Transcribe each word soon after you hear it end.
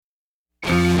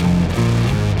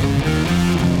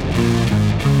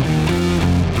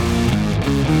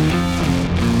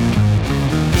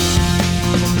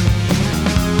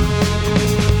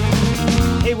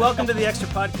the Extra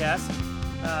Podcast.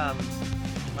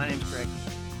 My name's Greg.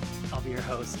 I'll be your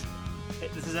host.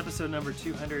 This is episode number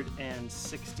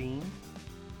 216.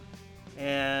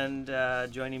 And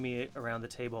joining me around the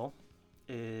table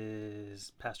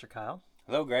is Pastor Kyle.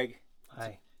 Hello, Greg.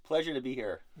 Hi. Pleasure to be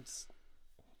here. It's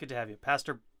good to have you.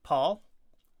 Pastor Paul.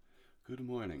 Good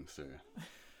morning, sir.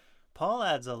 Paul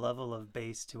adds a level of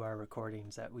bass to our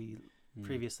recordings that we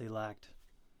previously lacked.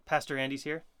 Pastor Andy's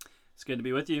here. It's good to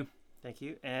be with you. Thank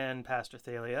you. And Pastor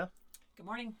Thalia. Good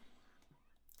morning.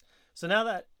 So now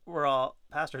that we're all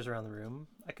pastors around the room,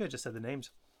 I could have just said the names.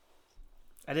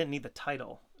 I didn't need the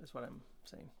title, is what I'm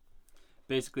saying.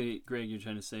 Basically, Greg, you're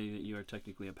trying to say that you are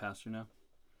technically a pastor now?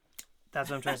 That's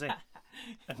what I'm trying to say.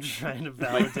 I'm trying to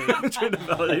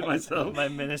validate myself. My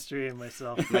ministry and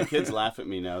myself. My kids laugh at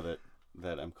me now that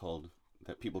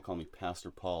people call me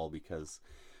Pastor Paul, because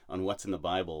on What's in the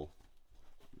Bible,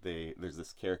 there's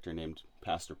this character named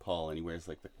Pastor Paul, and he wears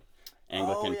like the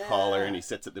Anglican collar, and he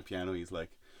sits at the piano. He's like,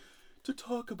 to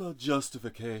talk about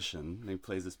justification, and he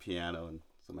plays his piano, and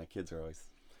so my kids are always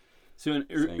so an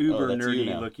saying, uber that's you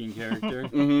now. nerdy looking character.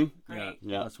 Mm-hmm. Great.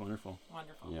 Yeah. That's wonderful.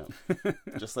 Wonderful. Yeah,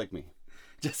 just like me.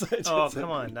 Oh,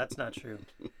 come on. That's not true.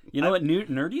 You know what?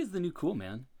 Nerdy is the new cool,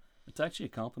 man. It's actually a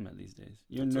compliment these days.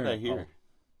 You're That's a nerd. what I hear. Paul.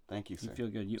 Thank you, sir. You feel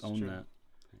good. You own true. that.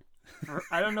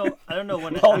 I don't know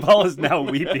when Paul is now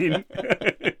weeping.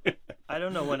 I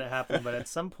don't know when it happened, but at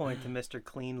some point the Mr.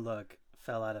 Clean look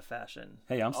fell out of fashion.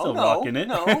 Hey, I'm still rocking it.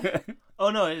 No. Oh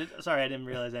no, sorry, I didn't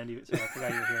realize Andy. Sorry, I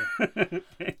forgot you were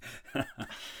here.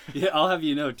 Yeah, I'll have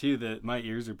you know too that my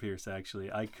ears are pierced.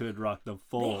 Actually, I could rock the They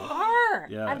full. are.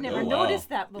 Yeah. I've never Oh, wow. noticed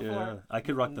that before. Yeah, I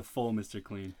could rock the full Mr.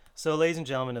 Clean. So, ladies and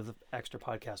gentlemen of the Extra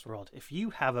Podcast world, if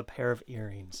you have a pair of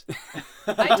earrings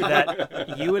I do.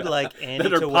 that you would like Andy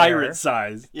That to are pirate wear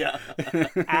size. Yeah.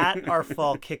 at our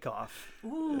fall kickoff,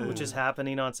 Ooh. which is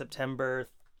happening on September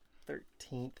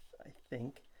 13th, I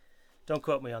think. Don't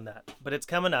quote me on that, but it's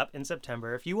coming up in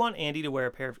September. If you want Andy to wear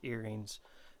a pair of earrings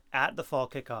at the fall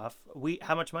kickoff,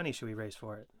 how much money should we raise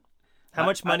for it? How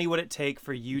much money would it take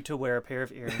for you to wear a pair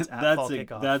of earrings at fall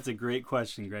kickoff? That's a great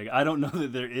question, Greg. I don't know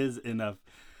that there is enough,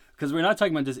 because we're not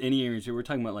talking about just any earrings here. We're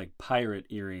talking about like pirate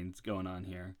earrings going on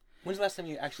here. When's the last time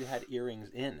you actually had earrings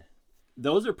in?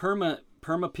 Those are perma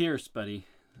pierce, buddy.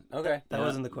 Okay. That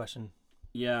wasn't the question.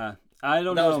 Yeah, I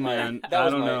don't know, man. I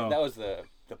don't know. That was the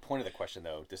point of the question,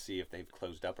 though, to see if they've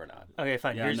closed up or not. Okay,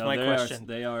 fine. Yeah, Here's no, my question.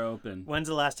 They are open. When's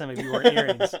the last time have you worn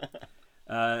earrings?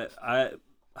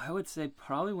 I would say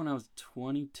probably when I was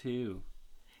 22.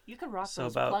 You could rock So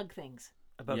those about- plug things.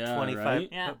 About Yeah, 25. right?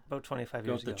 Yeah. About 25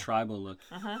 Go years with the ago. tribal look.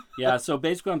 Uh-huh. Yeah, so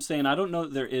basically I'm saying I don't know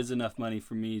that there is enough money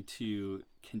for me to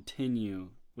continue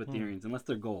with the Hmm. earrings, unless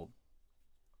they're gold,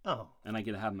 Oh. and I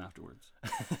get to have them afterwards.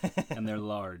 And they're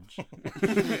large.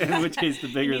 In which case, the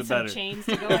You bigger need the some better. chains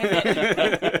to go with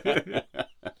it.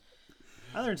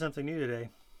 I learned something new today.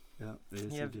 Yeah, yes, You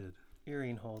you have- did.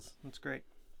 Earring holes. That's great.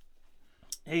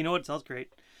 Hey, you know what else great?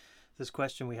 This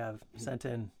question we have sent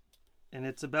in, and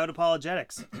it's about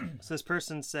apologetics. So this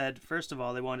person said, first of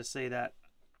all, they want to say that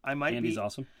I might Andy's be...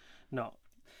 awesome. No,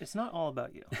 it's not all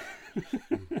about you.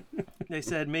 They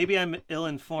said, maybe I'm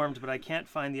ill-informed, but I can't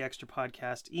find the Extra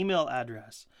Podcast email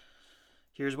address.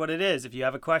 Here's what it is. If you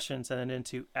have a question, send it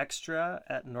into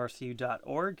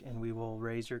extra@northview.org, and we will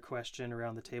raise your question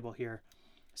around the table here.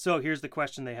 So here's the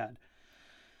question they had.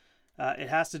 It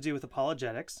has to do with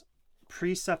apologetics.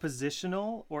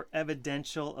 Presuppositional or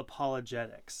evidential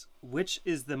apologetics? Which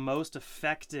is the most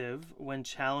effective when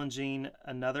challenging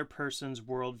another person's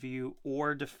worldview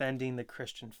or defending the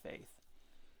Christian faith?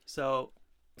 So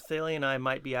Thalia and I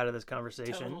might be out of this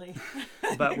conversation, Totally.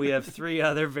 but we have three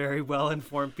other very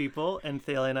well-informed people, and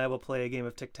Thalia and I will play a game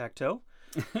of tic-tac-toe.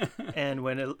 And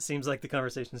when it seems like the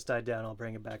conversation's died down, I'll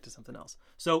bring it back to something else.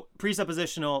 So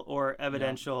presuppositional or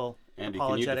evidential Andy,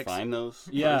 apologetics. can you define those?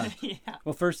 Yeah. Yeah.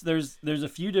 Well, first, there's a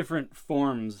few different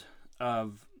forms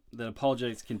of that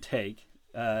apologetics can take.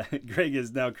 Greg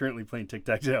is now currently playing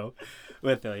tic-tac-toe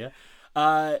with Ilya.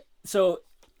 So,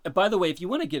 by the way, if you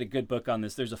want to get a good book on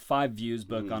this, there's a 5 Views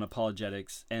book on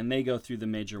apologetics, and they go through the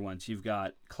major ones. You've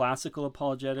got classical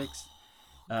apologetics.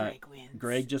 Greg wins.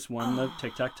 Greg just won the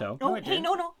tic-tac-toe. No, I hey, did.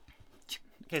 no.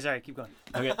 Okay, sorry, keep going.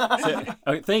 Okay.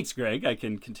 Okay, thanks, Greg. I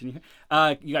can continue.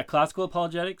 You got classical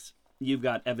apologetics. You've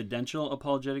got evidential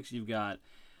apologetics. You've got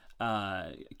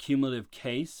cumulative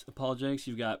case apologetics.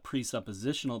 You've got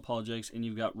presuppositional apologetics, and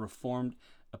you've got reformed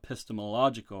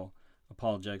epistemological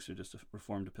apologetics, or just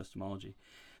reformed epistemology.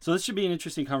 So this should be an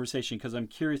interesting conversation because I'm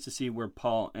curious to see where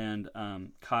Paul and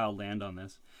Kyle land on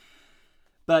this.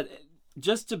 But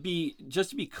just to be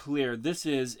clear, this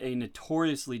is a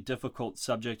notoriously difficult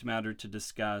subject matter to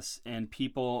discuss, and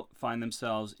people find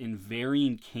themselves in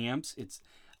varying camps.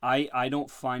 I don't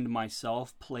find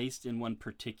myself placed in one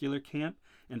particular camp.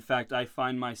 In fact, I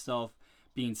find myself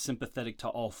being sympathetic to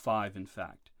all five. In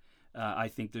fact, I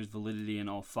think there's validity in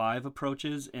all five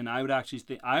approaches, and I would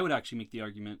actually make the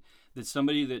argument that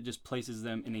somebody that just places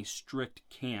them in a strict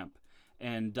camp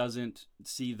and doesn't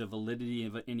see the validity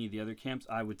of any of the other camps,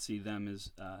 I would see them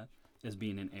as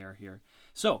being in error here.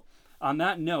 So, on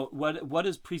that note, what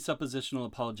does presuppositional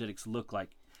apologetics look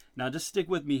like? Now, just stick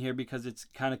with me here because it's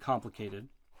kind of complicated.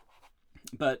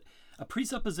 But a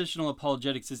presuppositional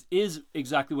apologetics is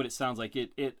exactly what it sounds like.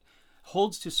 It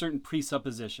holds to certain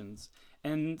presuppositions,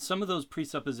 and some of those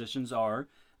presuppositions are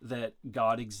that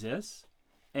God exists,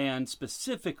 and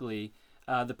specifically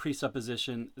the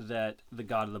presupposition that the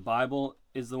God of the Bible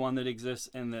is the one that exists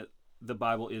and that the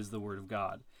Bible is the Word of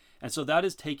God. And so that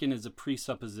is taken as a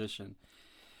presupposition.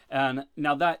 And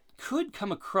now that could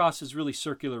come across as really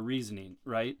circular reasoning,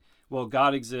 right? Well,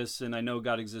 God exists, and I know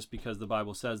God exists because the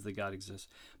Bible says that God exists.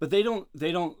 But they don't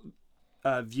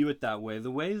view it that way.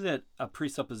 The way that a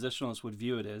presuppositionalist would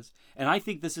view it is, and I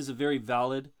think this is a very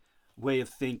valid way of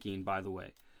thinking, by the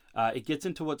way, it gets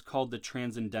into what's called the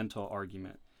transcendental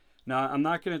argument. Now, I'm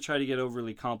not going to try to get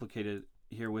overly complicated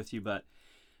here with you, but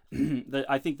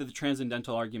I think that the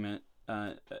transcendental argument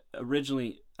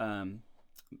originally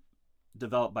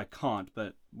developed by Kant,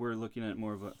 but we're looking at it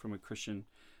more from a Christian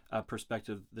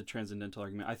perspective, the transcendental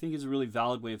argument, I think is a really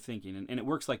valid way of thinking, and it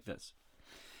works like this.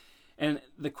 And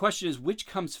the question is, which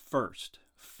comes first,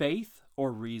 faith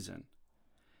or reason?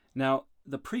 Now,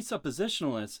 the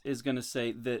presuppositionalist is going to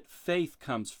say that faith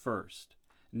comes first,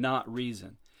 not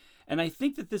reason. And I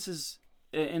think that this is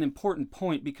an important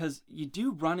point because you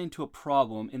do run into a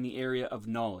problem in the area of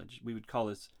knowledge. We would call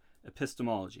this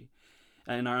epistemology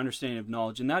and our understanding of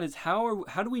knowledge. And that is how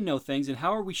do we know things, and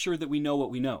how are we sure that we know what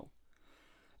we know?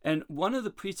 And one of the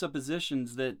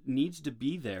presuppositions that needs to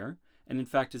be there, and in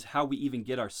fact is how we even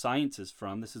get our sciences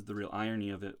from, this is the real irony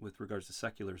of it with regards to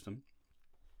secularism,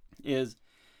 is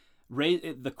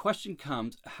the question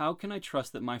comes, how can I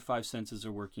trust that my five senses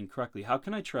are working correctly? How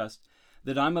can I trust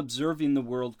that I'm observing the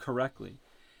world correctly?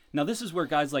 Now, this is where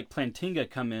guys like Plantinga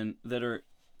come in that are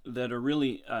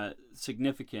really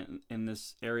significant in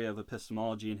this area of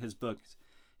epistemology. In his books,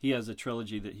 he has a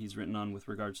trilogy that he's written on with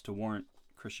regards to warrant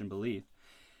Christian belief.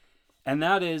 And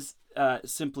that is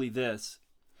simply this,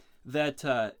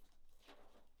 that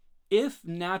if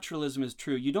naturalism is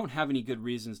true, you don't have any good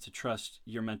reasons to trust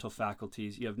your mental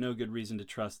faculties. You have no good reason to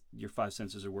trust your five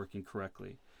senses are working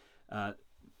correctly.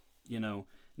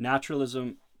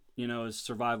 Naturalism, is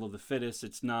survival of the fittest.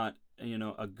 It's not,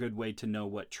 a good way to know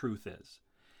what truth is.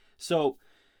 So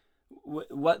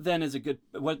what then is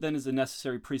the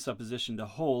necessary presupposition to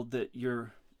hold that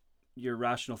your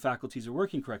rational faculties are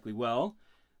working correctly? Well,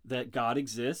 that God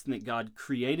exists and that God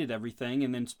created everything,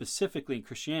 and then specifically in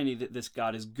Christianity that this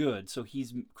God is good. So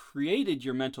he's created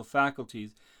your mental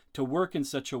faculties to work in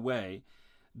such a way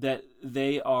that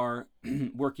they are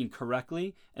working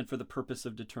correctly and for the purpose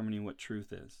of determining what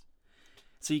truth is.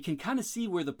 So you can kind of see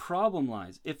where the problem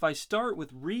lies. If I start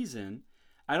with reason,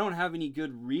 I don't have any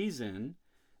good reason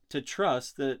to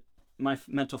trust that my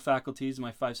mental faculties,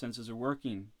 my five senses are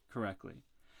working correctly.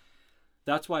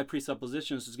 That's why a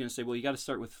presuppositionist is going to say, well, you got to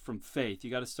start from faith.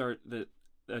 You got to start that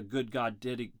a good God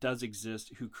does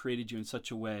exist who created you in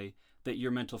such a way that your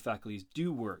mental faculties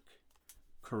do work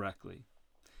correctly.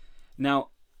 Now,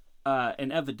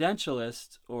 an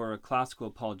evidentialist or a classical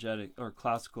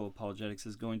apologetics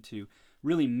is going to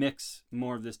really mix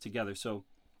more of this together. So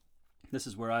this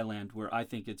is where I land, where I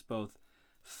think it's both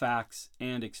facts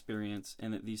and experience,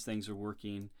 and that these things are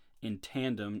working in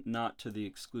tandem, not to the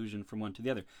exclusion from one to the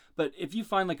other. But if you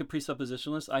find like a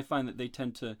presuppositionalist, I find that they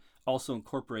tend to also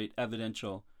incorporate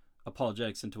evidential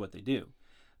apologetics into what they do.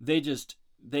 They just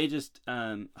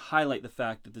highlight the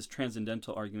fact that this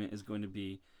transcendental argument is going to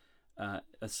be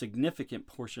a significant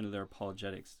portion of their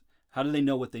apologetics. How do they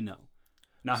know what they know?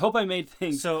 Now, I hope I made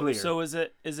things clear. So is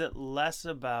it less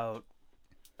about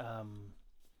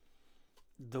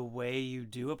the way you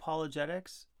do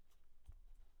apologetics,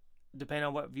 depending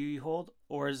on what view you hold,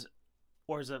 or is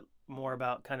it more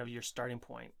about kind of your starting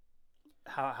point,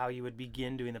 how you would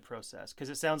begin doing the process? Because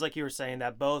it sounds like you were saying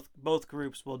that both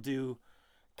groups will do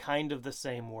kind of the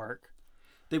same work.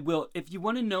 They will. If you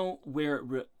want to know where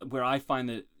I find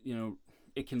that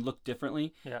it can look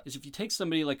differently, is if you take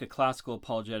somebody like a classical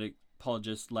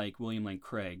apologist like William Lane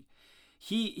Craig.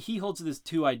 He holds these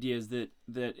two ideas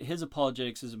that his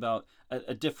apologetics is about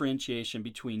a differentiation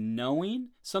between knowing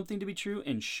something to be true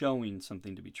and showing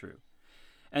something to be true.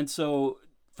 And so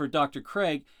for Dr.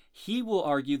 Craig, he will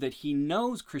argue that he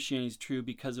knows Christianity is true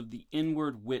because of the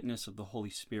inward witness of the Holy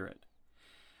Spirit.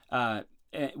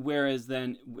 Whereas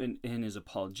then in his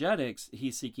apologetics,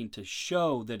 he's seeking to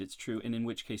show that it's true, and in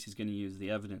which case he's going to use the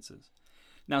evidences.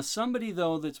 Now, somebody,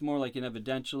 though, that's more like an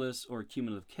evidentialist or a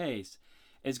cumulative case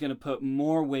is going to put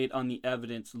more weight on the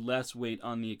evidence, less weight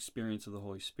on the experience of the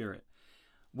Holy Spirit.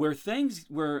 Where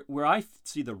I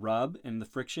see the rub and the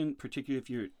friction, particularly if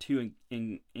you're too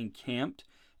encamped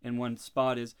in one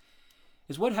spot, is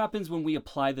what happens when we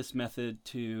apply this method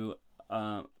to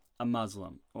a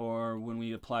Muslim, or when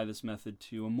we apply this method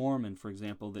to a Mormon, for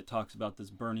example, that talks about this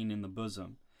burning in the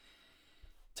bosom.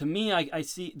 To me, I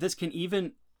see this can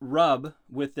even rub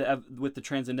with the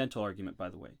transcendental argument, by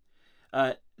the way.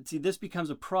 See, this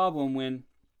becomes a problem when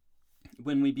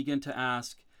we begin to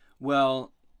ask,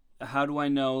 well, how do I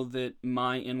know that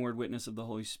my inward witness of the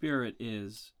Holy Spirit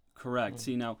is correct?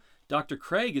 See, now, Dr.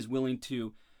 Craig is willing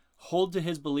to hold to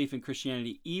his belief in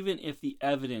Christianity even if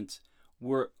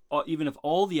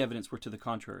all the evidence were to the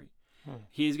contrary.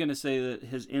 He's going to say that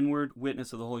his inward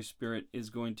witness of the Holy Spirit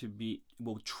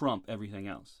will trump everything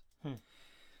else.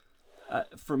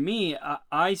 For me,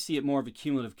 I see it more of a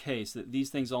cumulative case, that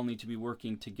these things all need to be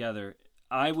working together.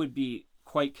 I would be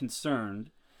quite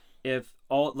concerned if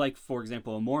all, like, for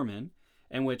example, a Mormon,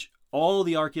 in which all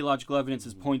the archaeological evidence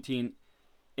is pointing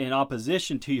in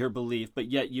opposition to your belief,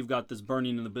 but yet you've got this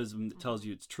burning in the bosom that tells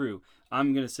you it's true.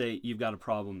 I'm going to say you've got a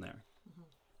problem there.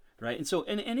 Right? And so,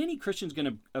 and any Christian's going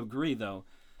to agree, though,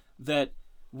 that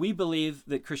we believe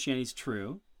that Christianity is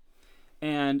true,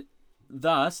 and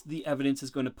thus the evidence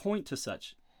is going to point to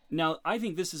such. Now, I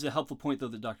think this is a helpful point, though,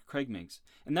 that Dr. Craig makes,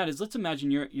 and that is, let's imagine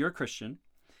you're a Christian,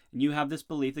 and you have this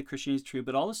belief that Christianity is true,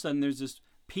 but all of a sudden there's this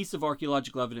piece of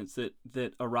archaeological evidence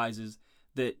that arises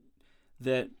that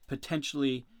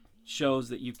potentially shows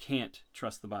that you can't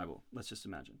trust the Bible. Let's just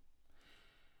imagine.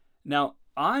 Now,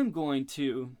 I'm going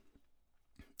to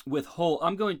what's a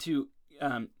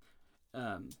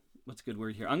good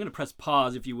word here? I'm going to press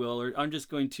pause, if you will, or I'm just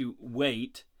going to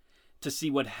wait to see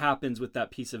what happens with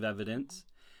that piece of evidence.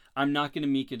 I'm not going to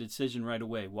make a decision right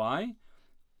away. Why?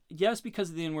 Yes, because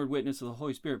of the inward witness of the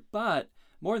Holy Spirit, but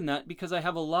more than that, because I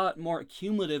have a lot more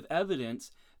cumulative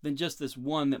evidence than just this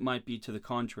one that might be to the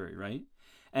contrary, right?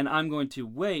 And I'm going to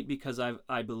wait because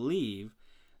I believe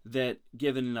that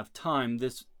given enough time,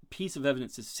 this piece of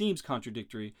evidence that seems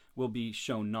contradictory will be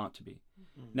shown not to be.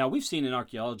 Now, we've seen in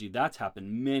archaeology that's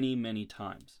happened many, many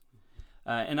times.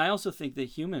 And I also think that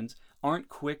humans aren't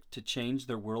quick to change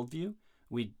their worldview.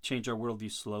 We change our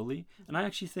worldview slowly. And I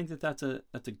actually think that that's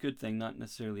a good thing, not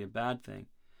necessarily a bad thing.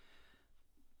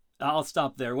 I'll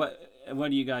stop there. What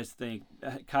do you guys think?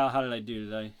 Kyle, how did I do?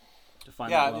 Did I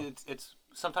define that well? It's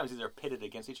sometimes these are pitted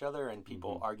against each other, and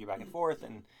people argue back and forth,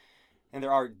 and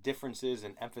there are differences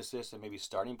in emphasis and maybe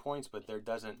starting points, but there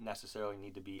doesn't necessarily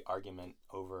need to be argument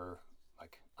over,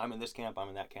 like, I'm in this camp, I'm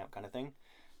in that camp kind of thing.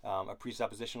 A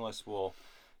presuppositionalist will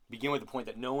begin with the point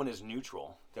that no one is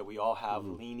neutral, that we all have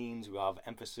leanings, we all have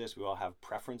emphasis, we all have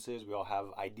preferences, we all have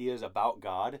ideas about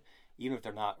God, even if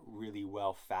they're not really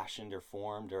well fashioned or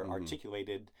formed or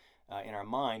articulated in our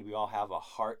mind. We all have a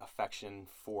heart affection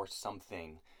for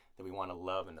something that we want to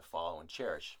love and to follow and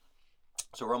cherish.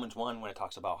 So Romans 1, when it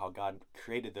talks about how God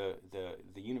created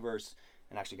the universe,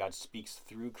 and actually God speaks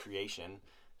through creation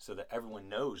so that everyone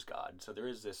knows God. So there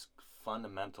is this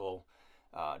fundamental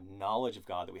knowledge of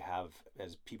God that we have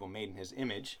as people made in his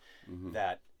image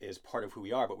that is part of who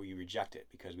we are, but we reject it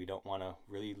because we don't want to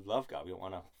really love God. We don't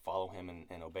want to follow him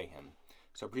and obey him.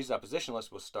 So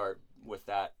presuppositionalists will start with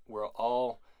that.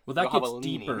 We'll gets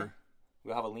deeper.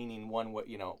 We'll have a leaning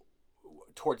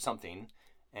towards something,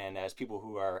 and as people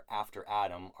who are after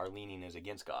Adam, our leaning is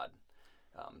against God.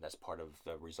 That's part of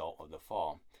the result of the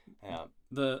fall.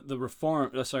 The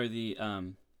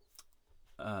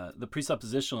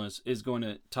presuppositionalist is going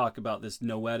to talk about this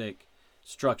noetic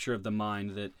structure of the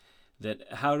mind, that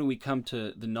how do we come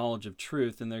to the knowledge of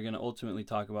truth, and they're going to ultimately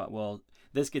talk about, well,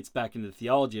 this gets back into the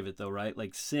theology of it, though, right?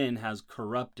 Like, sin has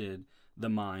corrupted the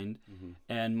mind,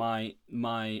 and my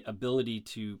ability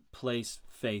to place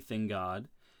faith in God,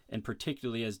 and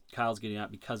particularly, as Kyle's getting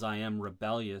at, because I am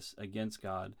rebellious against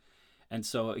God. And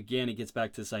so, again, it gets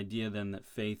back to this idea then that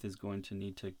faith is going to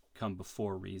need to come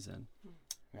before reason.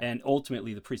 And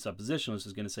ultimately, the presuppositionalist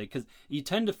is going to say, because you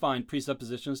tend to find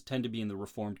presuppositionalists tend to be in the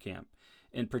Reformed camp,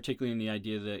 and particularly in the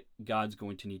idea that God's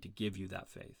going to need to give you that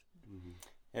faith.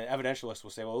 And evidentialists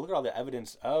will say, well, look at all the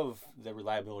evidence of the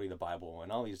reliability of the Bible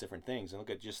and all these different things, and look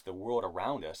at just the world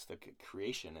around us, the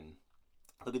creation, and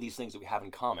look at these things that we have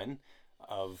in common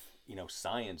of,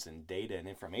 science and data and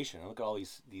information, and look at all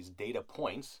these data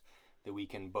points that we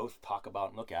can both talk about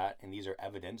and look at, and these are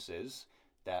evidences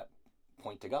that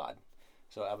point to God.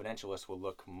 So evidentialists will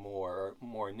look more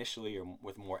initially or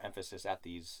with more emphasis at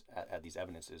these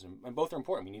evidences, and both are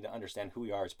important. We need to understand who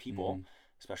we are as people,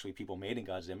 especially people made in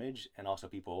God's image, and also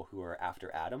people who are after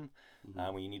Adam.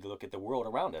 We need to look at the world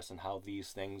around us and how these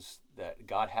things that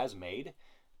God has made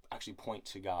actually point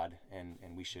to God, and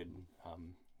we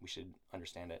should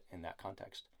understand it in that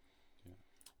context.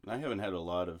 And I haven't had a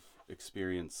lot of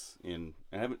experience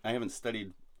I haven't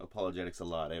studied apologetics a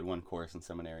lot. I had one course in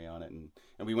seminary on it, and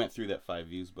we went through that 5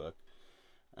 Views book.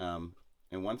 And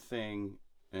one thing,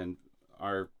 and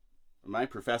my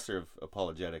professor of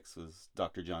apologetics was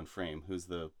Dr. John Frame, who's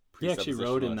the presuppositionalist. He actually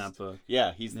wrote in that book.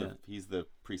 Yeah, he's the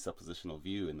presuppositional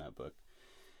view in that book.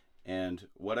 And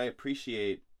what I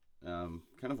appreciate, kind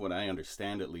of what I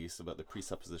understand at least about the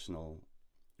presuppositional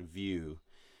view,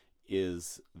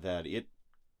 is that it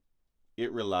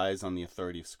relies on the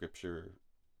authority of Scripture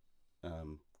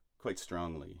quite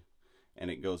strongly,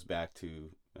 and it goes back to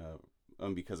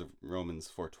because of Romans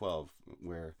 4:12,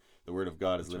 where the Word of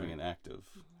God is living and active,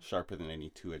 sharper than any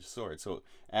two-edged sword. So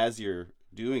as you're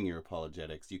doing your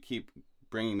apologetics, you keep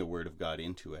bringing the Word of God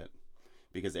into it,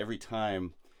 because every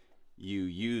time you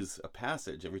use a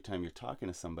passage, every time you're talking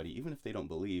to somebody, even if they don't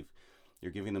believe,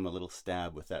 you're giving them a little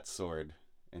stab with that sword,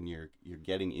 and you're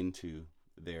getting into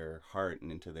their heart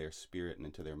and into their spirit and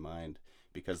into their mind,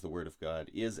 because the Word of God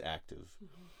is active.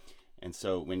 And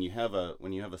so when you have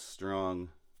a strong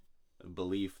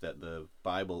belief that the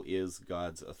Bible is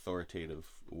God's authoritative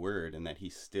word and that He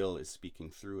still is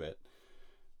speaking through it,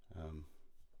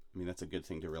 that's a good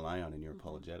thing to rely on in your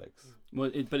apologetics. Well,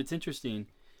 but it's interesting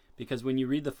because when you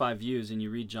read the 5 Views and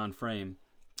you read John Frame,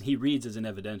 he reads as an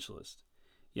evidentialist.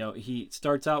 He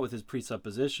starts out with his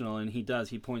presuppositional, and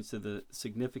he points to the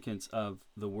significance of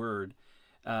the word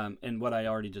and what I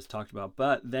already just talked about.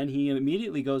 But then he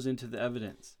immediately goes into the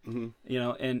evidence, and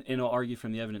he'll argue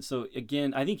from the evidence. So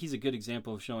again, I think he's a good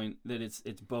example of showing that it's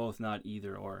both, not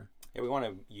either or. Yeah, we want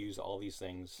to use all these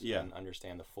things and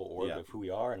understand the full orb of who we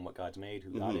are and what God's made,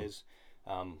 who God is.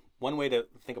 One way to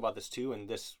think about this too, and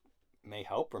this may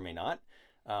help or may not,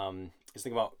 is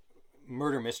think about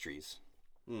murder mysteries.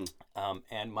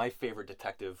 And my favorite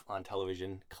detective on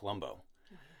television, Columbo.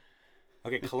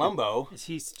 Okay, Columbo. Is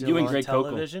he still on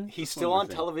television? He's still on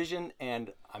television,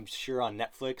 and I'm sure on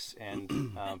Netflix.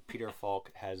 And Peter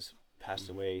Falk has passed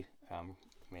away.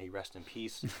 May he rest in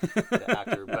peace, the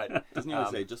actor. But doesn't he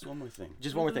always say just one more thing?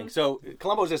 Just one more thing. So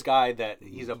Columbo's this guy that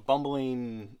he's a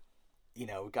bumbling,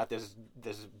 got this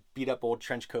beat up old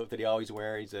trench coat that he always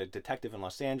wears. He's a detective in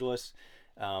Los Angeles.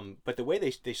 But the way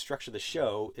they structure the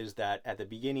show is that at the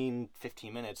beginning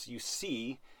 15 minutes, you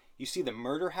see the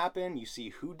murder happen, you see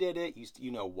who did it,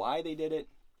 you know why they did it.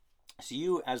 So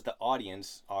you, as the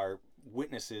audience, are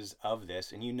witnesses of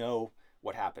this, and you know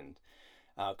what happened.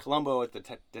 Columbo,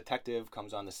 the detective,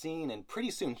 comes on the scene, and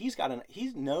pretty soon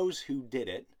he knows who did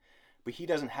it, but he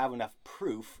doesn't have enough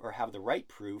proof or have the right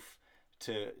proof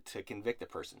to convict the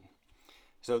person.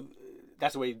 So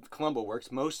that's the way Columbo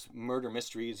works. Most murder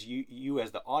mysteries, you as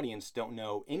the audience don't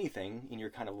know anything, and you're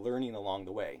kind of learning along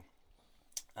the way.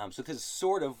 So this is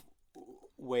sort of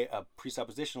way a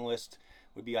presuppositionalist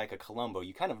would be like a Columbo.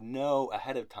 You kind of know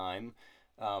ahead of time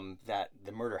that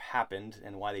the murder happened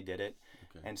and why they did it,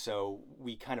 and so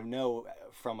we kind of know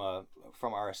from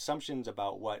our assumptions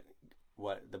about what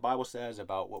the Bible says,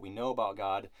 about what we know about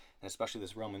God, and especially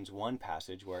this Romans 1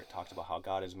 passage where it talks about how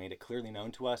God has made it clearly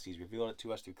known to us. He's revealed it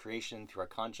to us through creation, through our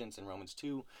conscience, in Romans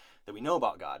 2, that we know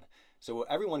about God. So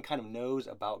everyone kind of knows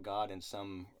about God in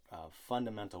some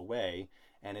fundamental way,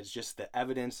 and it's just the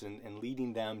evidence and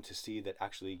leading them to see that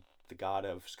actually the God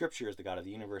of Scripture is the God of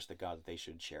the universe, the God that they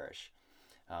should cherish.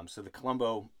 So the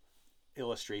Columbo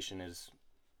illustration is,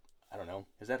 I don't know,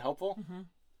 is that helpful? Mm-hmm.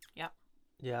 Yeah.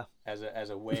 Yeah. As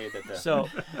a way that the So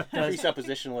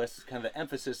presuppositionalists, kind of the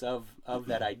emphasis of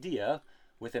that idea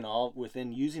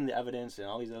within using the evidence and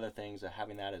all these other things,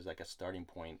 having that as like a starting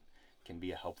point can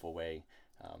be a helpful way.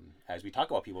 As we talk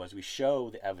about people, as we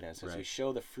show the evidence, as we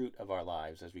show the fruit of our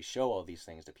lives, as we show all these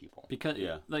things to people. Because,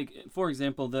 like, for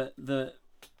example, the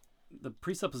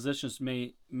presuppositions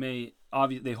may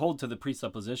obviously they hold to the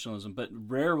presuppositionalism, but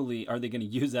rarely are they going to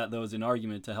use that though as an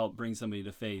argument to help bring somebody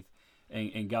to faith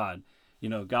in God.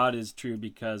 God is true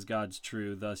because God's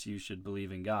true, thus you should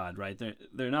believe in God, right?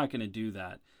 They're not going to do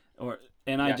that.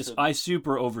 I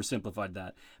super oversimplified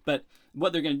that. But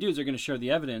what they're going to do is they're going to share the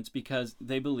evidence because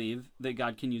they believe that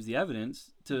God can use the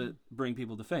evidence to bring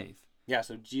people to faith. Yeah,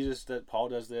 so Paul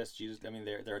does this.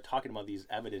 They're talking about these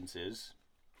evidences,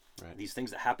 these things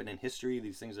that happen in history,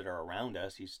 these things that are around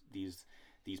us, these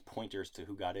these pointers to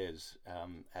who God is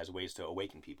as ways to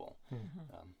awaken people.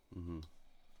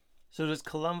 So does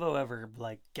Columbo ever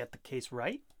like get the case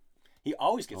right? He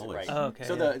always gets Always. it right. Oh, okay.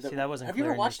 So yeah. the See, that wasn't have clear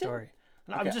you ever in your watched it? story.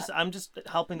 No, Okay, I'm just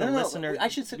helping the No, listener. I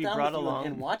should sit be down brought with you along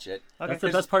and watch it. Okay. That's the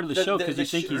best part of the show because the you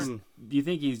think sh- do you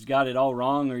think he's got it all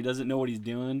wrong or he doesn't know what he's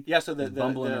doing? Yeah, so He's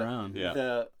bumbling around. Yeah.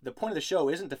 the point of the show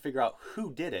isn't to figure out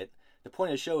who did it. The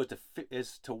point of the show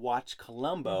is to watch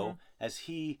Columbo as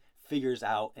he figures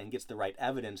out and gets the right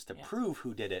evidence to prove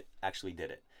who did it actually did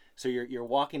it. So you're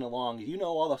walking along, you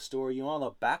know all the story, you know all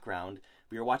the background,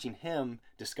 but you're watching him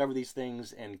discover these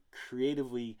things and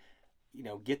creatively,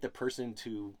 get the person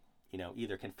to,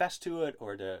 either confess to it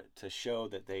or to show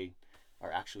that they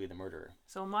are actually the murderer.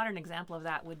 So a modern example of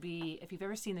that would be if you've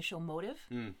ever seen the show Motive.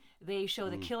 They show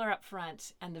the killer up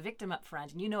front and the victim up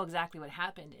front, and you know exactly what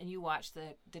happened. And you watch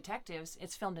the detectives.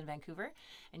 It's filmed in Vancouver,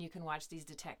 and you can watch these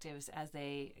detectives as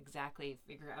they exactly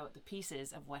figure out the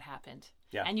pieces of what happened.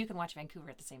 Yeah. And you can watch Vancouver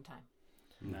at the same time.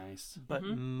 Nice. But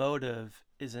motive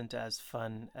isn't as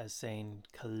fun as saying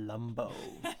Columbo.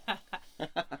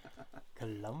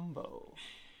 Columbo.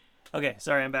 Okay,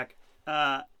 sorry, I'm back.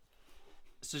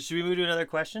 So should we move to another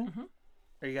question?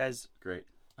 Are you guys Great.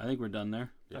 I think we're done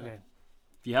there. okay?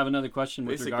 If you have another question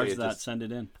with Basically, regards it to that, just- send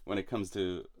it in. When it comes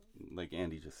to, like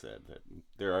Andy just said, that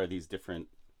there are these different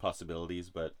possibilities,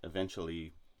 but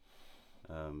eventually,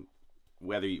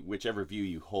 whichever view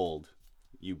you hold,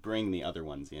 you bring the other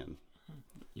ones in.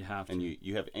 You have to. And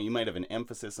you might have an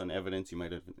emphasis on evidence, you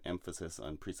might have an emphasis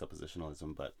on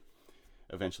presuppositionalism, but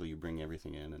eventually you bring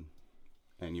everything in,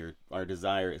 and our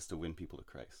desire is to win people to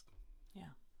Christ. Yeah.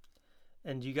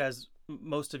 And you guys,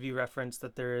 most of you referenced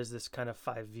that there is this kind of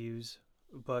 5 views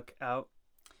book out.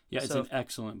 Yeah, it's So an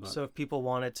excellent book. So if people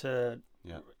wanted to,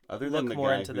 Yeah. Other Look than the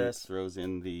more guy into who this. throws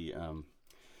in the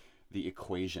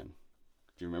equation.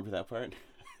 Do you remember that part?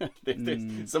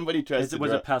 Somebody tries to was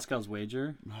draw. it Pascal's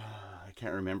wager? I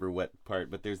can't remember what part,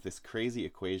 but there's this crazy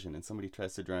equation, and somebody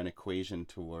tries to draw an equation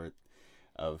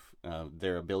of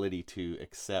their ability to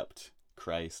accept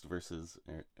Christ versus,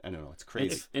 I don't know, it's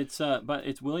crazy. But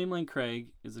it's William Lane Craig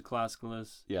is the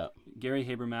classicalist. Yeah. Gary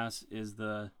Habermas is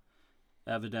the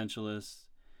evidentialist.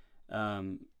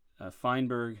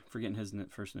 Feinberg, forgetting his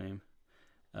first name.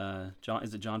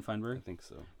 Is it John I Feinberg? think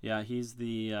so. Yeah, he's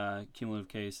the cumulative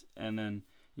case, and then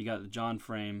you got John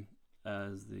Frame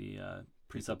as the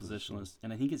presuppositionalist,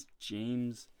 and I think it's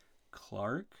James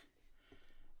Clark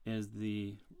is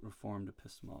the Reformed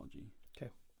epistemology.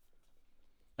 Okay.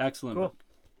 Excellent Cool. book.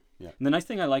 Yeah. And the nice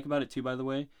thing I like about it too, by the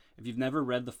way, if you've never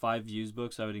read the 5 Views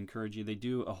books, I would encourage you. They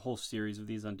do a whole series of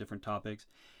these on different topics,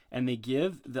 and they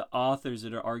give the authors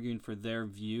that are arguing for their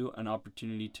view an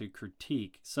opportunity to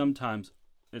critique. Sometimes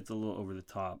it's a little over the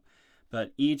top,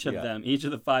 but each of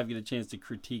the 5 get a chance to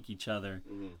critique each other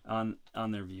on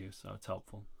their view, so it's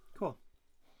helpful. cool.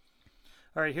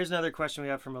 All right, here's another question we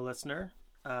have from a listener.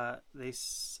 They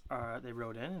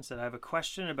wrote in and said, I have a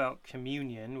question about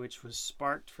communion, which was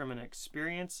sparked from an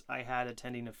experience I had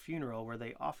attending a funeral where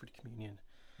they offered communion.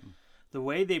 The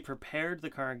way they prepared the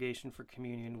congregation for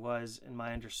communion was, in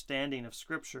my understanding of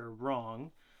Scripture,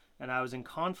 wrong, and I was in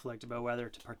conflict about whether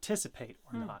to participate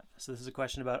or not. So this is a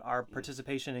question about our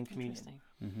participation in communion.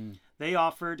 Interesting. They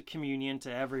offered communion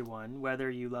to everyone, whether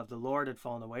you loved the Lord, had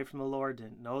fallen away from the Lord,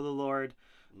 didn't know the Lord,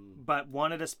 but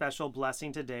wanted a special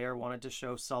blessing today or wanted to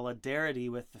show solidarity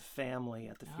with the family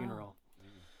at the funeral.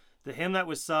 The hymn that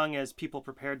was sung as people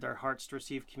prepared their hearts to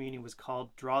receive communion was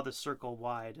called Draw the Circle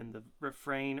Wide, and the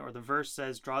refrain or the verse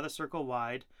says, draw the circle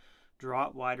wide, draw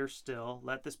it wider still,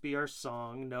 let this be our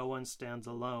song, no one stands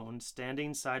alone,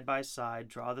 standing side by side,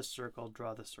 draw the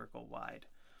circle wide.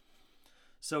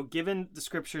 So given the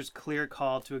Scripture's clear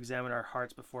call to examine our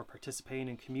hearts before participating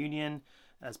in communion,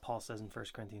 as Paul says in 1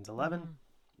 Corinthians 11,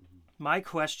 my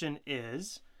question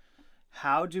is,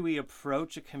 how do we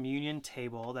approach a communion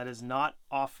table that is not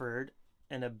offered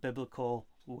in a biblical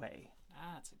way?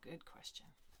 That's a good question.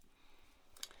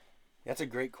 That's a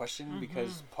great question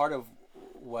because part of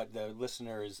what the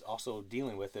listener is also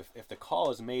dealing with, if the call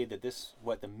is made that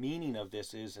what the meaning of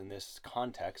this is in this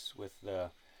context with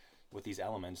these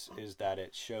elements is that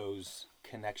it shows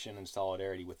connection and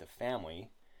solidarity with the family.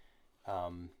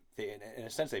 In a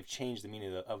sense, they've changed the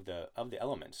meaning of the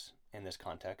elements in this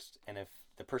context. And if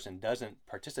the person doesn't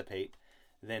participate,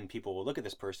 then people will look at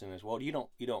this person as, well, you're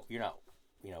not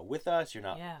with us. You're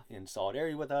not in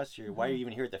solidarity with us. Why are you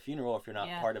even here at the funeral if you're not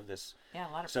part of this? Yeah,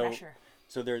 a lot of pressure.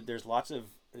 So there's lots of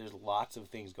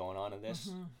things going on in this,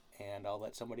 and I'll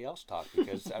let somebody else talk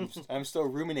because I'm still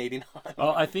ruminating on.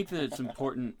 Well, I think that it's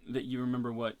important that you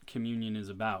remember what communion is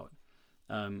about.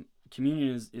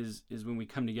 communion is when we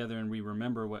come together and we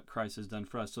remember what Christ has done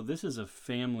for us. So this is a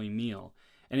family meal,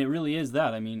 and it really is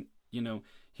that. I mean,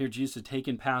 here Jesus had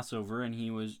taken Passover, and he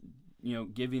was,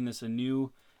 giving this a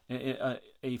new,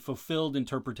 a fulfilled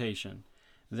interpretation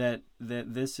that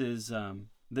this is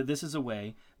a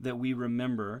way that we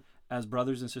remember as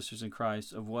brothers and sisters in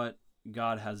Christ of what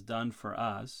God has done for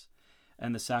us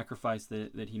and the sacrifice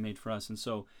that he made for us. And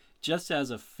so just as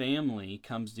a family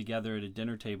comes together at a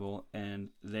dinner table and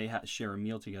they share a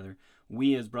meal together,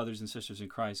 we as brothers and sisters in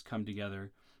Christ come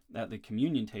together at the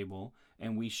communion table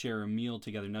and we share a meal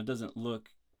together. Now, it doesn't look,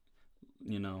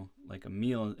 like a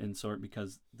meal in sort,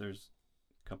 because there's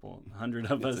a couple hundred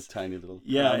of us. It's a tiny little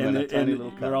and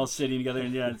they're all sitting together,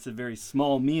 and it's a very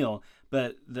small meal,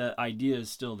 but the idea is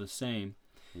still the same.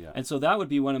 Yeah. And so that would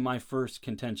be one of my first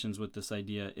contentions with this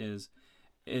idea is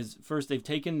first, they've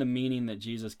taken the meaning that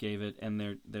Jesus gave it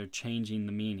and they're changing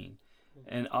the meaning.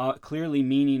 And clearly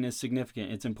meaning is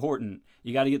significant. It's important.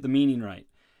 You got to get the meaning right.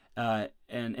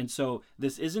 And so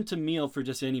this isn't a meal for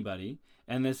just anybody,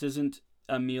 and this isn't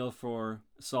a meal for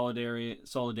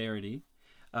solidarity.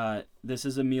 This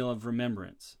is a meal of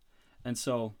remembrance. And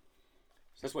so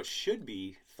that's what should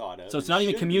be thought of. So it's not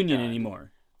even communion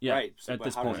anymore. Yeah, right. So, at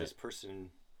this how point. does this person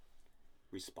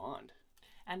respond?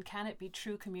 And can it be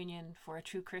true communion for a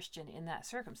true Christian in that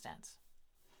circumstance?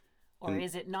 Or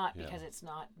is it not because it's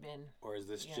not been? Or is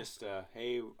this just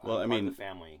hey? Well, part of the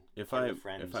family. If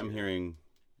I'm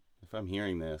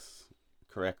hearing this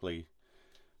correctly,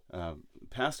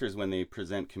 pastors, when they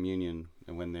present communion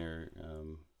and when they're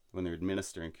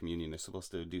administering communion, they're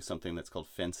supposed to do something that's called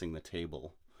fencing the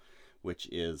table, which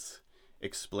is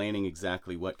explaining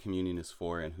exactly what communion is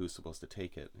for and who's supposed to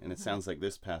take it. And it sounds like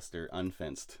this pastor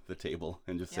unfenced the table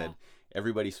and just said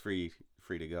everybody's free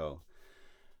to go.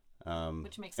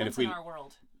 Which makes sense in our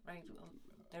world, right?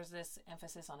 There's this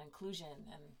emphasis on inclusion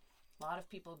and a lot of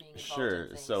people being involved in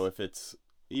things. So if it's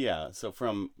so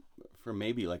from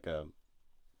maybe like a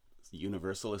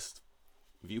universalist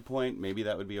viewpoint, maybe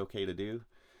that would be okay to do.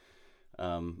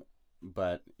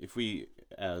 But if we,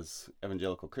 as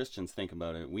evangelical Christians, think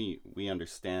about it, we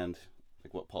understand,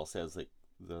 like what Paul says, like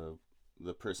the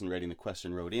person writing the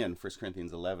question wrote in 1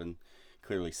 Corinthians 11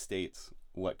 clearly states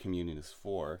what communion is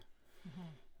for.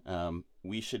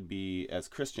 We should be, as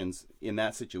Christians, in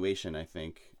that situation, I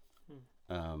think,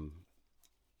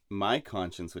 my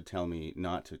conscience would tell me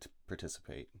not to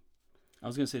participate. I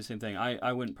was going to say the same thing.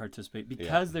 I wouldn't participate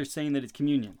because they're saying that it's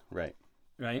communion. Right.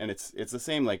 Right. And it's the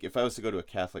same, like if I was to go to a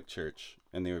Catholic church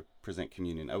and they would present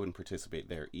communion, I wouldn't participate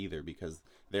there either, because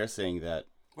they're saying that.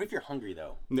 What if you're hungry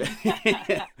though?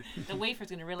 The wafer's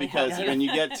going to really help you. Because when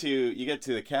you get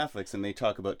to the Catholics and they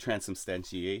talk about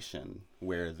transubstantiation,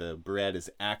 where the bread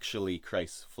is actually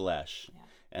Christ's flesh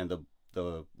and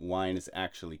the wine is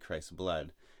actually Christ's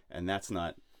blood, and that's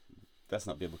not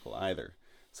biblical either.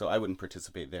 So I wouldn't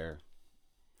participate there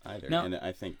either. Now, and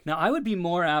I think I would be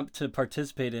more apt to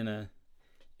participate in a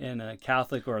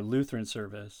Catholic or a Lutheran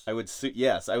service. I would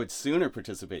sooner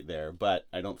participate there, but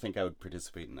I don't think I would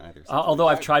participate in either. Although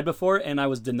I've tried before and I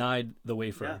was denied the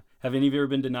wafer. Yeah. Have any of you ever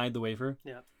been denied the wafer?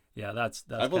 Yeah. Yeah, that's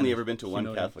I've only ever been to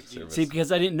one Catholic service. See,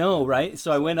 because I didn't know, right?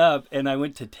 So I went up and I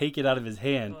went to take it out of his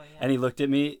hand, and he looked at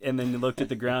me and then he looked at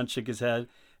the ground, shook his head,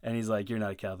 and he's like, "You're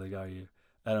not a Catholic, are you?"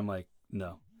 And I'm like,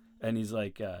 "No." And he's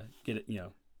like, "Get it,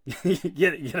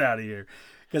 get out of here,"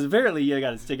 because apparently you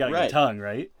got to stick out your tongue,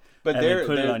 right? But and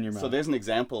put it on your mouth. So there's an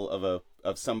example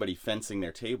of somebody fencing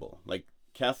their table. Like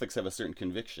Catholics have a certain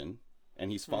conviction,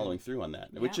 and he's following through on that,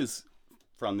 which is,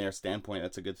 from their standpoint,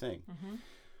 that's a good thing. Mm-hmm.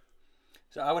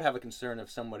 So I would have a concern if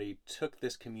somebody took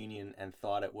this communion and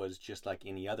thought it was just like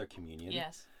any other communion.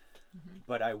 Yes. Mm-hmm.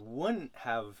 But I wouldn't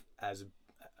have as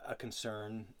a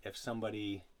concern if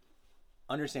somebody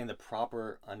understand the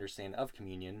proper understanding of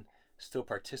communion still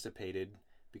participated,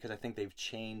 because I think they've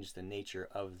changed the nature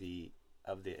of the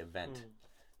event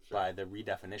by the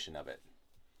redefinition of it.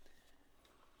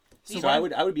 So I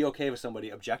would be okay if somebody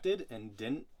objected and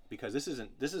didn't, because this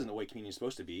isn't the way communion is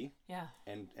supposed to be. Yeah.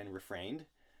 And refrained.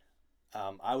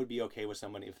 I would be okay with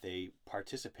somebody if they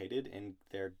participated in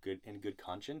good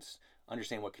conscience,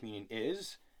 understand what communion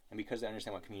is, and because they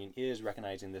understand what communion is,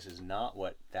 recognizing this is not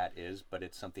what that is, but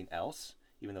it's something else,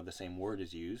 even though the same word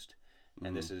is used,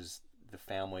 and this is the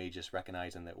family just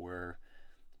recognizing that we're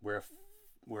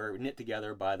knit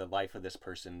together by the life of this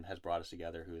person has brought us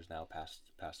together, who is now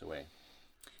passed away.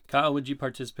 Kyle, would you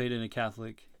participate in a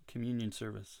Catholic communion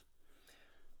service?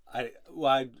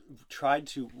 I tried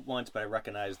to once, but I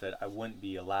recognized that I wouldn't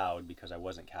be allowed because I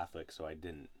wasn't Catholic, so I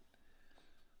didn't.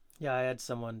 Yeah, I had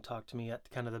someone talk to me at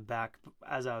kind of the back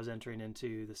as I was entering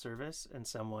into the service, and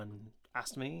someone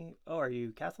asked me, "Oh, are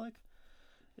you Catholic?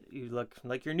 You look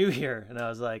like you're new here." And I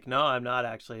was like, "No, I'm not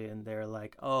actually." And they're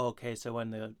like, "Oh, okay. So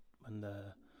when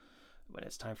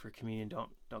it's time for communion,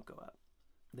 don't go up.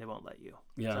 They won't let you."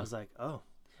 Yeah. So I was like, "Oh,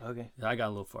 okay." I got a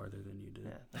little farther than you did.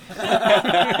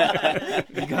 Yeah.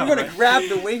 You're gonna grab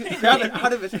it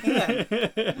out of his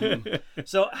hand.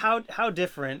 So how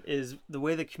different is the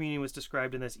way that communion was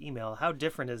described in this email? How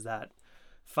different is that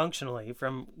functionally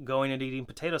from going and eating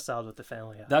potato salad with the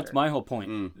family after? That's my whole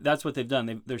point. That's what they've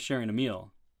done. They're sharing a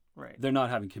meal. right. They're not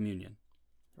having communion.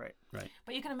 Right.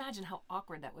 But you can imagine how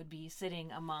awkward that would be,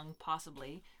 sitting among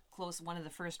possibly close one of the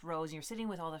first rows, and you're sitting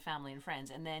with all the family and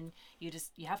friends, and then you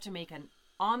have to make an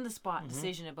on-the-spot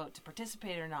decision about to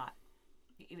participate or not.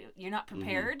 You're not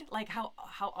prepared. Like how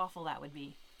awful that would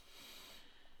be.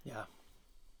 Yeah.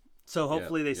 So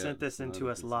hopefully they yeah, sent this into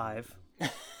us 100%. live.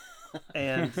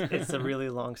 And it's a really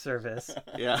long service,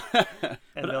 Yeah.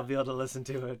 and they'll be able to listen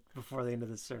to it before the end of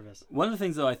the service. One of the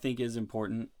things, though, I think is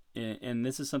important, and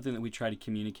this is something that we try to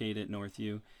communicate at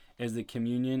Northview, is that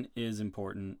communion is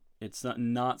important. It's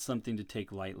not something to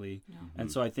take lightly, and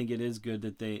so I think it is good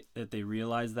that they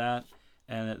realize that,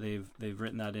 and that they've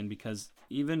written that in, because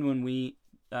even when we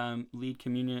lead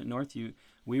communion at Northview,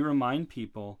 we remind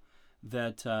people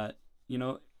that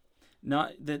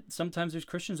not that sometimes there's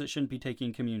Christians that shouldn't be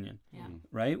taking communion,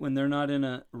 right? When they're not in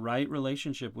a right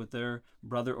relationship with their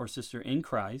brother or sister in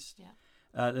Christ,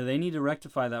 that they need to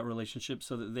rectify that relationship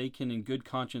so that they can, in good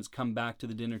conscience, come back to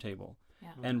the dinner table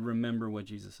and remember what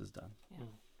Jesus has done. Yeah.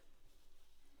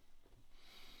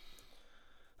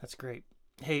 That's great.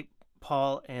 Hey,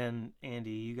 Paul and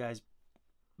Andy, you guys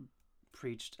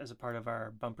preached as a part of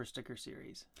our bumper sticker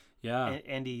series. Yeah,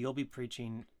 Andy, you'll be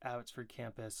preaching Abbotsford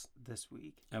campus this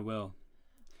week. I will.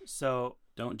 So,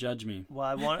 Don't judge me. well,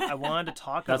 I wanted to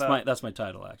talk That's about. that's my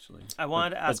title, actually. I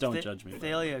wanted to ask don't judge me.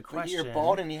 Thalia a question. You're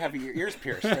bald and you have your ears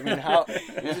pierced. I mean, how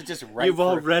is it just right? You've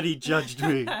already judged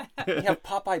me. You have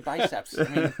Popeye biceps. I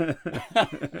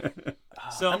mean,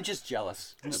 So I'm just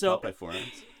jealous. So- Popeye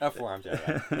forearms. Forearms,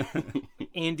 yeah.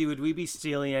 Andy, would we be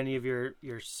stealing any of your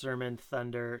sermon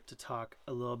thunder to talk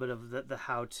a little bit of the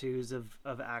how-tos of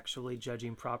actually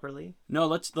judging properly? No,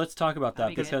 let's talk about that,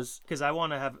 That'd be good. Because I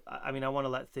want to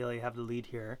let Thalia have the lead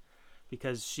here,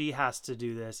 because she has to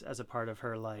do this as a part of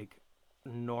her like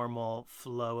normal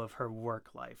flow of her work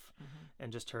life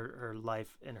and just her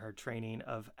life and her training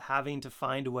of having to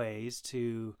find ways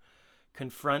to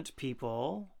confront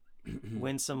people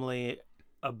winsomely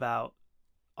about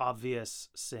obvious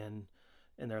sin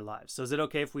in their lives. So is it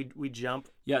okay if we jump?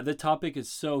 Yeah, the topic is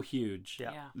so huge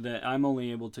Yeah. that I'm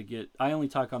only able to I only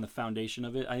talk on the foundation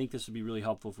of it. I think this would be really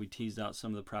helpful if we teased out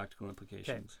some of the practical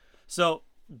implications. So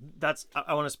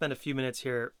I want to spend a few minutes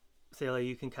here. Thalia,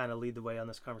 you can kind of lead the way on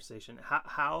this conversation.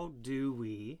 How do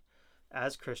we,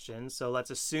 as Christians, so let's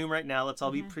assume right now, let's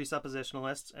all be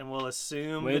presuppositionalists, and we'll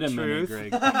assume Wait the a truth.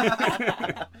 minute,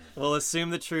 Greg. We'll assume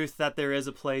the truth that there is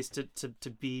a place to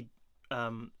be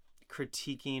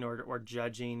critiquing or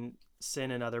judging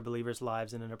sin in other believers'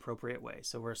 lives in an appropriate way.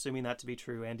 So we're assuming that to be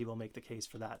true. Andy will make the case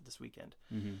for that this weekend.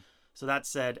 So that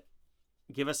said,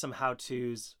 give us some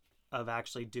how-tos of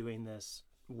actually doing this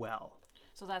well.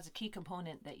 So that's a key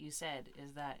component that you said,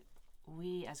 is that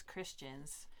we as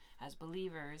Christians, as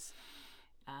believers,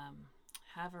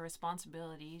 have a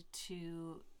responsibility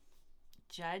to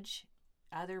judge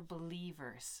other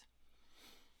believers,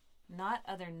 not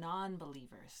other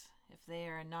non-believers. If they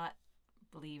are not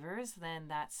believers, then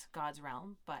that's God's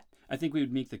realm. But I think we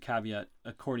would make the caveat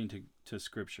according to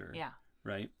Scripture. yeah,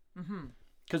 Right?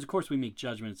 Because, of course, we make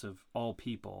judgments of all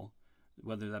people,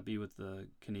 whether that be with the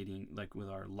Canadian, like with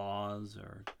our laws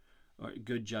or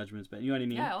good judgments. But you know what I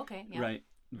mean? yeah, okay, yeah. Right.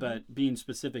 But being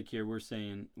specific here, we're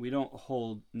saying we don't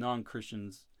hold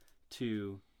non-Christians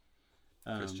to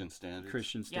Christian standards.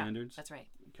 Christian standards. Yeah, that's right.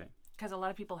 Okay. Because a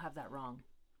lot of people have that wrong.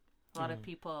 A lot of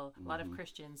people, a lot of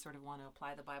Christians sort of want to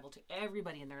apply the Bible to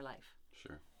everybody in their life.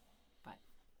 Sure. But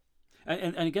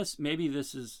And I guess maybe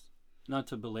this is not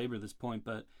to belabor this point,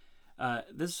 but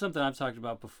this is something I've talked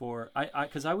about before.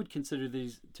 Because I would consider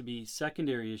these to be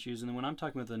secondary issues, and then when I'm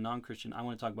talking with a non-Christian, I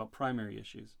want to talk about primary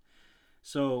issues.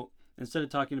 So instead of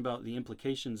talking about the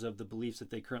implications of the beliefs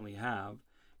that they currently have,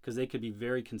 because they could be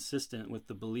very consistent with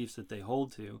the beliefs that they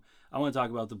hold to, I want to talk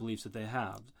about the beliefs that they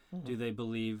have. Do they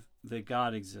believe that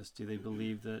God exists? Do they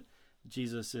believe that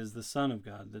Jesus is the Son of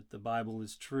God, that the Bible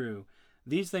is true?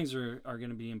 These things are going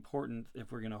to be important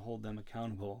if we're going to hold them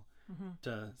accountable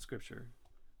to Scripture,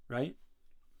 right?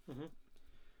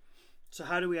 So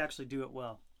how do we actually do it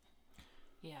well?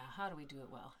 yeah, how do we do it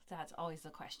well? That's always the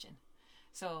question.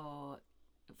 So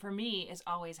for me, it's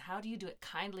always, how do you do it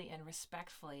kindly and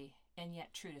respectfully and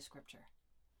yet true to Scripture.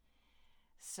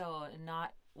 So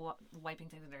not wiping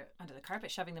things under the carpet,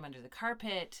 shoving them under the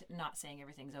carpet, not saying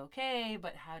everything's okay,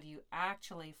 but how do you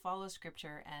actually follow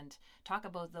Scripture and talk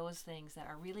about those things that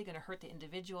are really going to hurt the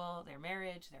individual, their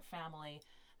marriage, their family,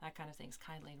 that kind of things,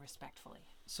 kindly and respectfully.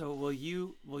 So will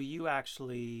you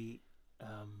actually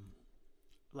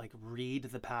like read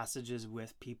the passages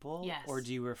with people? Yes. Or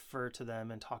do you refer to them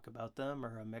and talk about them,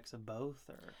 or a mix of both?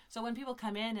 Or So when people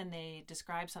come in and they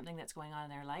describe something that's going on in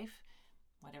their life,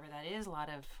 whatever that is, a lot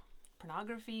of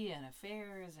pornography and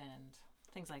affairs and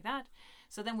things like that.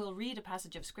 So then we'll read a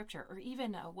passage of Scripture, or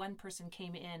even one person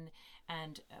came in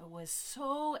and was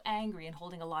so angry and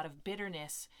holding a lot of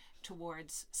bitterness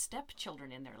towards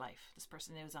stepchildren in their life. This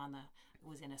person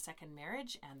was in a second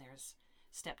marriage, and there's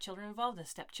stepchildren involved. The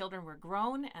stepchildren were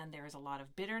grown, and there was a lot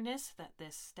of bitterness that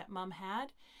this stepmom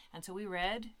had. And so we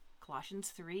read Colossians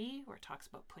 3, where it talks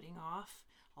about putting off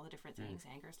all the different things,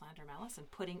 anger, slander, malice, and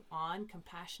putting on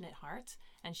compassionate hearts.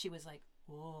 And she was like,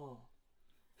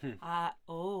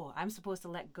 I'm supposed to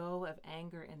let go of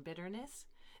anger and bitterness.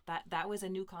 That was a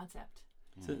new concept.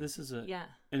 So this is an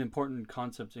important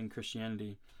concept in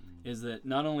Christianity, is that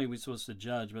not only are we supposed to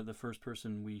judge, but the first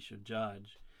person we should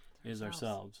judge is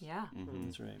ourselves. Yeah.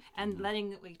 That's right. And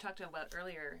we talked about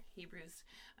earlier, Hebrews,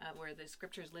 where the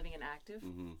Scripture is living and active.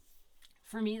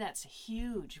 For me, that's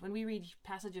huge. When we read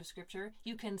passage of Scripture,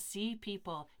 you can see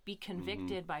people be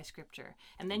convicted by Scripture,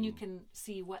 and then you can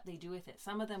see what they do with it.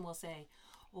 Some of them will say,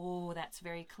 oh, that's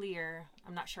very clear.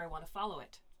 I'm not sure I want to follow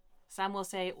it. Some will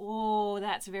say, oh,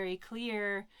 that's very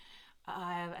clear.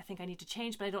 I think I need to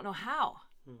change, but I don't know how.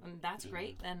 And that's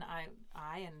great. Then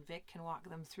I and Vic can walk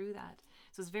them through that.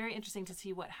 So it's very interesting to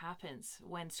see what happens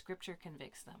when Scripture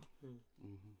convicts them.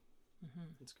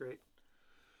 That's great.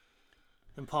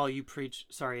 And Paul, you preach.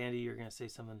 Sorry, Andy, you're going to say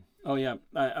something. Oh yeah,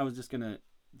 I was just going to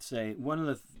say one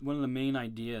of the main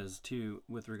ideas too,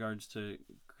 with regards to,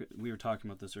 we were talking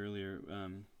about this earlier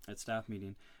at staff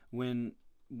meeting. When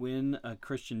a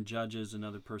Christian judges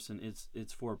another person,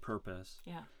 it's for a purpose.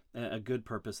 Yeah. A good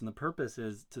purpose, and the purpose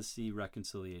is to see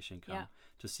reconciliation come,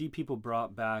 to see people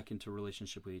brought back into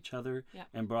relationship with each other,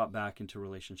 and brought back into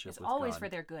relationship with God. It's always for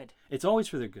their good. It's always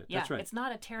for their good. Yeah, that's right. It's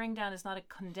not a tearing down. It's not a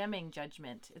condemning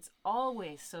judgment. It's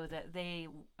always so that they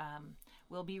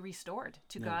will be restored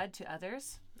to God, to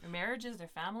others, their marriages, their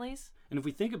families. And if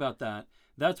we think about that,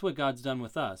 that's what God's done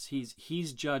with us.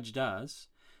 He's judged us,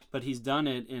 but He's done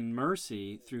it in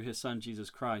mercy through His Son Jesus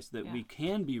Christ, that we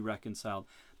can be reconciled.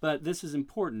 But this is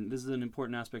important. This is an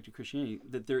important aspect of Christianity,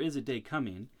 that there is a day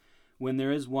coming when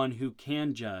there is one who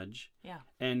can judge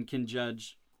and can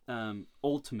judge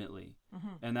ultimately.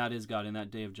 And that is God, and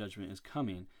that day of judgment is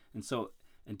coming. And so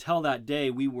until that day,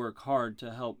 we work hard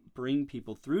to help bring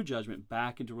people through judgment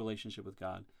back into relationship with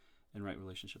God and right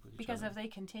relationship with each other. Because if they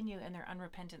continue in their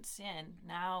unrepentant sin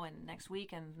now and next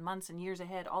week and months and years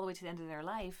ahead, all the way to the end of their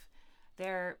life,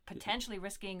 they're potentially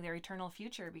risking their eternal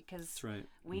future, because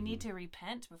we need to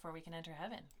repent before we can enter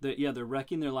heaven. They're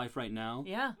wrecking their life right now.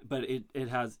 Yeah. But it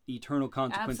has eternal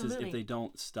consequences if they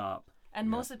don't stop. And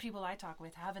most of the people I talk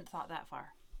with haven't thought that far.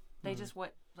 They just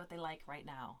what they like right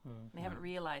now. They haven't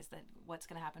realized that what's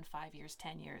going to happen 5 years,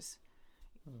 10 years,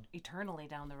 eternally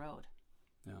down the road.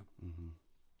 Yeah.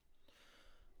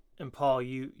 And Paul,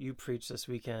 you preached this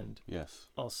weekend. Yes.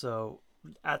 Also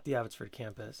at the Abbotsford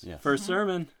campus. Yes. First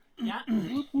sermon. Yeah.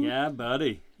 Yeah,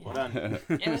 buddy. Well done.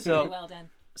 It was really well done.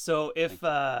 So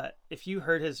if you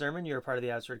heard his sermon, you're a part of the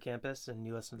Abbotsford campus and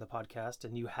you listened to the podcast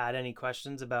and you had any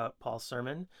questions about Paul's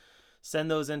sermon,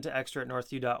 send those into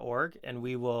extra@northview.org and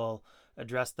we will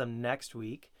address them next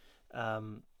week.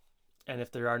 And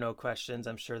if there are no questions,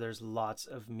 I'm sure there's lots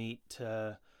of meat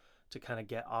to kind of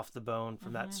get off the bone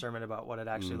from that sermon about what it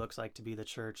actually looks like to be the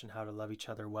church and how to love each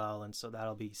other well. And so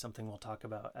that'll be something we'll talk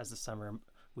about as the summer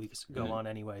weeks go on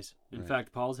anyways. In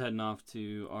fact, Paul's heading off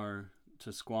to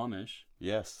Squamish.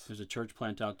 Yes. There's a church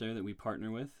plant out there that we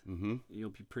partner with. You'll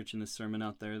be preaching this sermon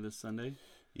out there this Sunday.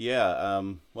 Yeah.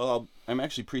 I'm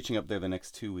actually preaching up there the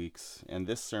next 2 weeks, and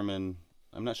this sermon,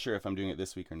 I'm not sure if I'm doing it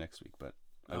this week or next week, but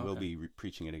I will be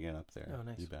preaching it again up there. Oh,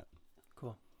 nice. You bet.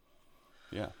 Cool.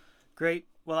 Yeah. Great.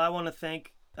 Well, I want to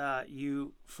thank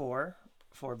you for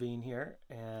being here,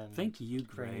 and Thank you,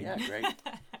 Greg. Yeah, great.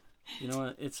 You know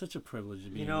what? It's such a privilege to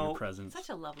be in your presence. Such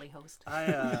a lovely host.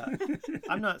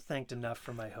 I'm not thanked enough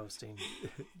for my hosting.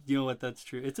 You know what? That's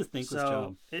true. It's a thankless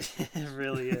job. It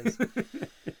really is. Because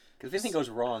if anything goes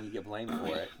wrong, you get blamed for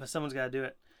it. But someone's got to do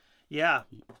it. Yeah,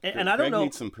 and I don't Greg know.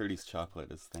 needs some Purdy's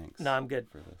chocolate as thanks. No, I'm good.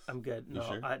 For this. I'm good. You No,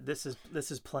 sure? this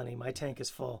is plenty. My tank is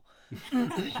full.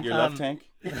 Your love tank?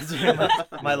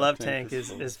 My love tank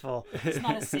is full. It's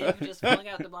not a sieve just falling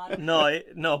out the bottom.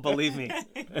 No, believe me,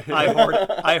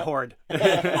 I hoard.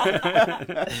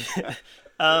 I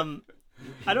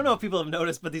don't know if people have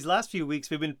noticed, but these last few weeks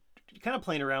we've been kind of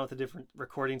playing around with a different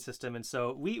recording system, and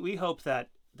so we hope that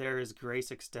there is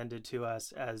grace extended to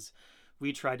us as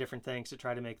we try different things to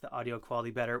try to make the audio quality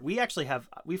better. We've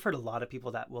heard a lot of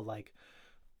people that will like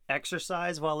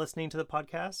exercise while listening to the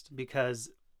podcast because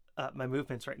my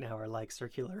movements right now are like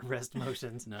circular wrist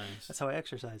motions. Nice. That's how I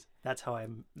exercise. That's how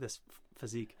I'm this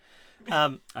physique.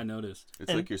 I noticed.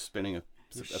 It's like you're spinning a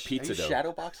pizza dough.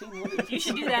 Shadow boxing? You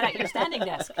should do that at your standing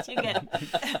desk. You get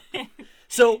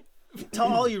So, to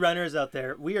all you runners out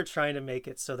there, we are trying to make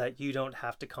it so that you don't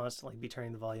have to constantly be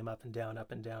turning the volume up and down,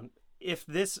 up and down. If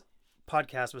this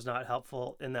podcast was not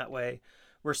helpful in that way,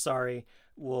 we're sorry.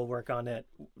 We'll work on it.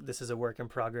 This is a work in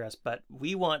progress, but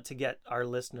we want to get our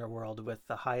listener world with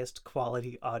the highest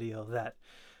quality audio that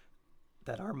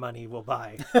our money will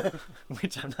buy,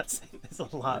 which I'm not saying is a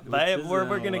lot, but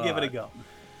we're going to give it a go.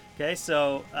 Okay,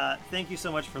 so thank you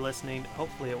so much for listening.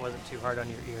 Hopefully it wasn't too hard on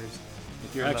your ears.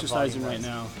 If you're exercising right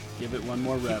now, give it one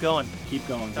more rep. Keep going. Keep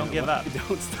going. Don't give up.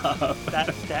 Don't stop.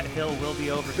 That hill will be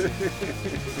over soon.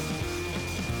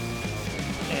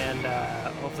 And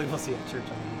hopefully we'll see you at church on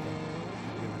the weekend.